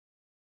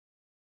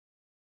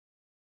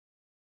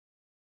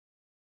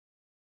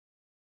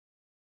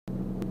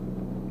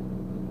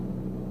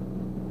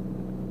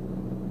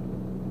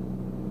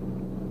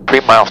3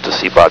 miles to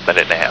Seabod,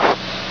 minute and a half.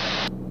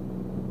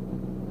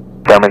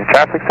 Bremerton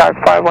traffic, side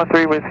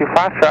 513 Whiskey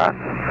Foxtrot.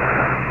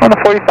 On the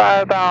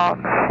 45, about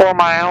 4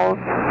 miles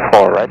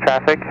for right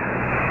traffic,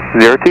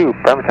 02,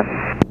 Bremerton.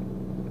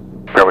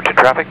 Bremerton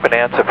traffic,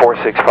 Bonanza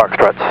 46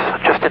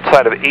 Foxtrots, just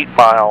inside of 8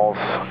 miles,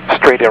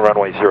 straight in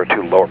runway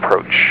 02, low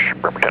approach,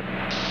 Bremerton.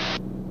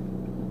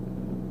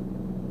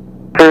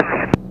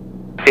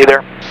 Hey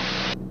there.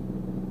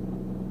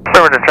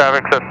 Bremerton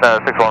traffic, Cessna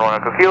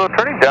 611 Echo Kilo,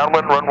 turning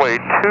downwind runway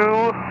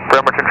 2,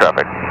 Bremerton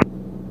traffic.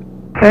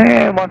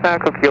 And 1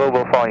 Echo Kilo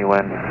will follow you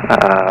in.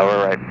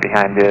 We're right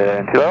behind you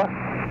and to the left.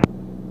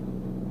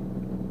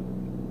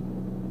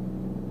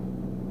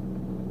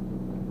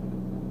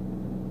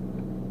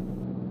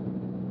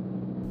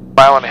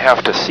 Mile and a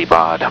half to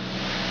Seabod.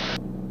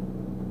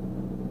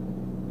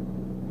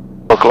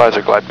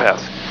 Localizer glide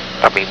path,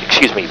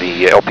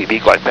 the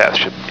LPV glide path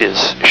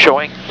is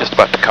showing, just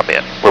about to come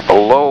in. We're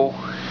below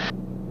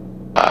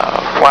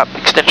flap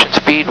extension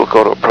speed. We'll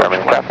go to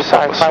approach flap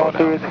side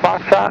 502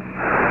 Foxtrot,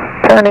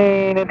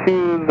 turning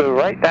into the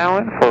right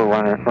downwind for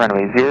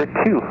runway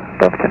 02,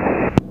 Bremerton.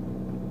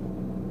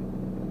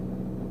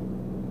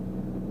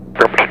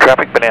 Bremerton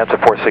traffic, Bonanza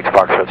 46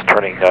 Foxtrot's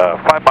turning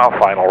 5 mile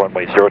final,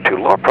 runway 02,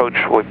 low approach.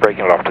 We'll be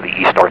breaking it off to the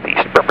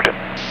east-northeast, Bremerton.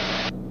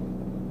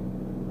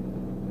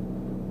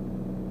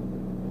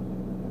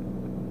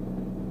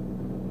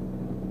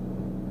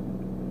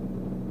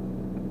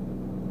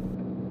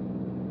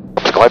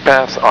 Glide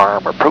path,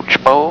 arm approach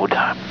mode.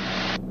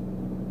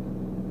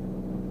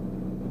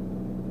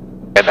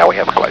 And now we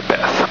have a glide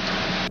path.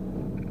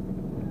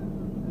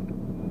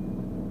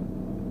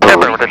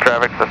 Bremerton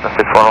traffic, Cessna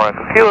 611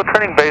 Echo Kilo,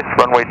 turning base,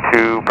 runway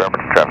 2,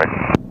 Bremerton traffic.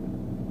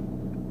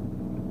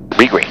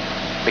 Green,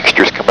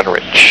 mixture's coming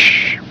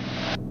rich.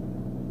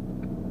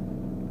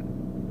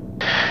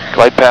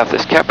 Glide path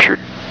is captured.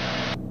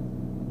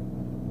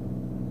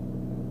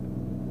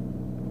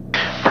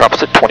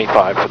 Props at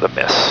 25 for the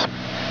miss.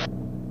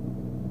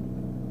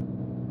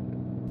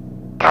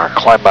 Our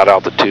climb out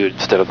altitude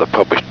instead of the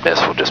published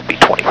miss will just be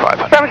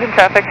 2,500. Bremerton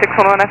traffic,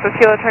 611 Echo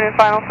Kilo, turning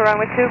final for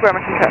runway 2,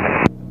 Bremerton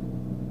traffic.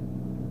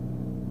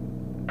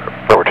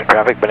 Bremerton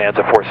traffic,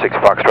 Bonanza 46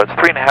 Foxtrot's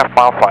 3.5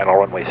 mile final,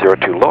 runway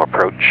 02, low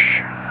approach.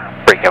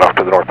 Breaking it off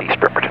to the northeast,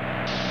 Bremerton.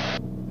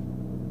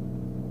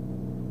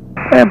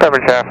 And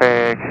Bremerton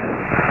traffic,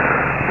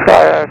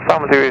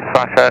 503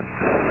 Foxtrot.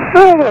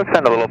 We'll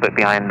extend a little bit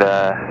behind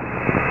the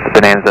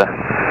Bonanza,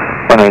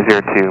 runway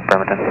 02,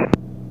 Bremerton.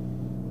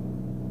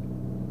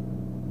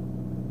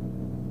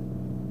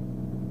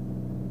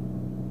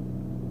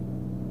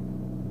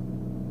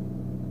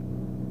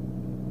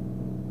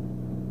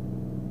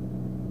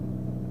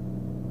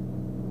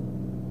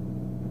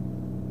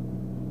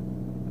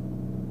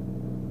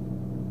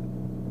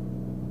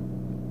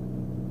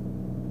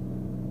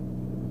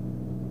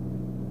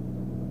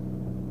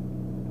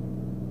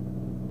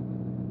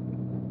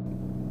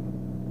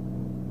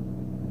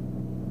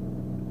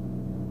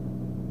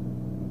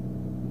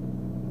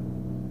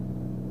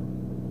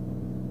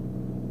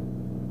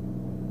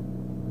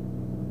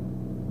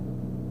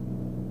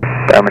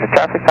 Bremerton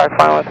traffic, side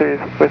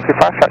 513 Whiskey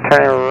Foxtrot,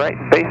 turning right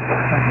base,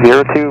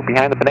 02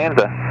 behind the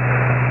Bonanza.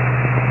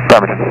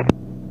 Bremerton.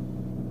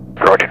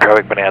 Bremerton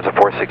traffic, Bonanza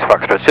 46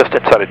 Foxtrot, just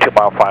inside a 2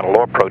 mile final,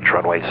 low approach,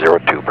 runway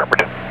 02,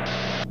 Bremerton.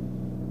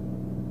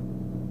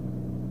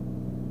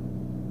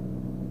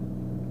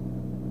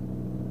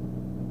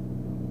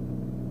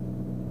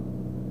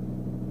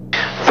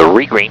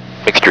 Green,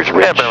 mixture's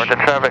rich. Yeah, Bremerton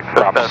traffic,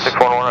 Cessna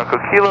 611 Echo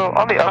Kilo,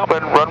 on the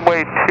upwind,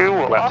 runway 2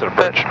 will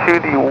offset to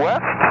the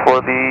west for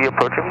the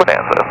approaching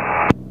Bonanza.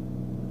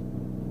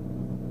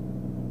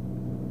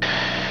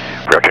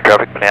 Bremerton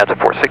traffic, Bonanza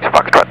 46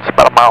 Foxtrot, it's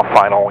about a mile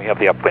final. We have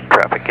the upwind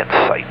traffic in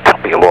sight.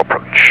 It'll be a low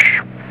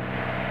approach.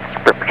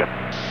 Bremerton.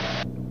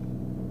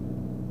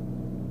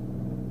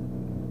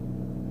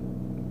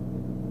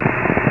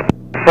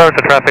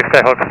 Bremerton traffic,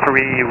 Skyhawk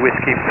 3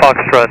 Whiskey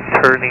Foxtrot,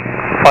 turning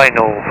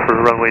final for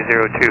runway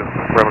 02,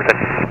 Bremerton.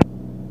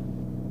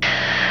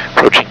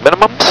 Approaching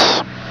minimums.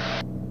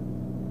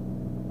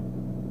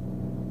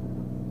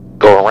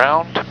 Go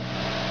around.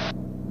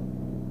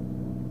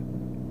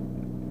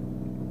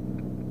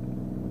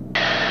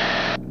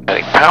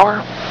 Adding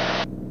power.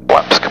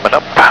 Flaps coming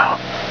up.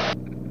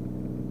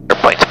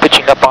 Airplane's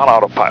pitching up on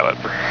autopilot.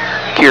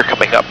 Gear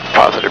coming up,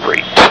 positive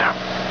rate.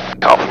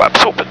 Cowl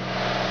flaps open.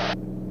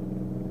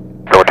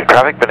 Bremerton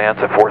traffic,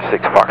 Bonanza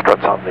 46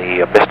 Foxtrot's on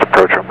the missed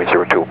approach, runway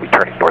 02 will be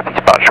turning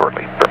northeastbound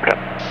shortly. Bremerton.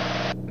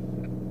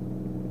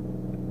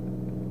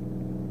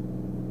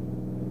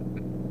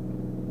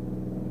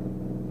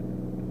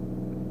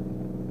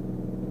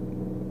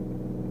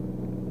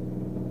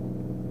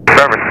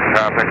 Bremerton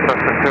traffic,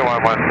 Cessna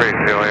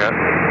 2113 Juliet,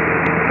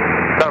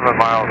 7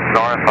 miles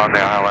north on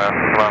the ILS,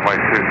 runway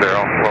 20,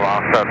 will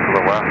offset to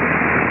the west.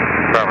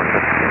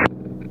 Bremerton.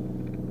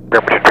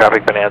 Bremerton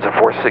traffic, Bonanza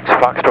 46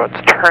 Foxtrot's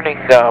turning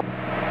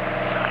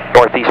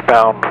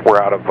northeastbound.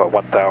 We're out of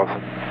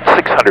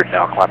 1,600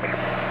 now, climbing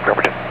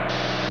Bremerton.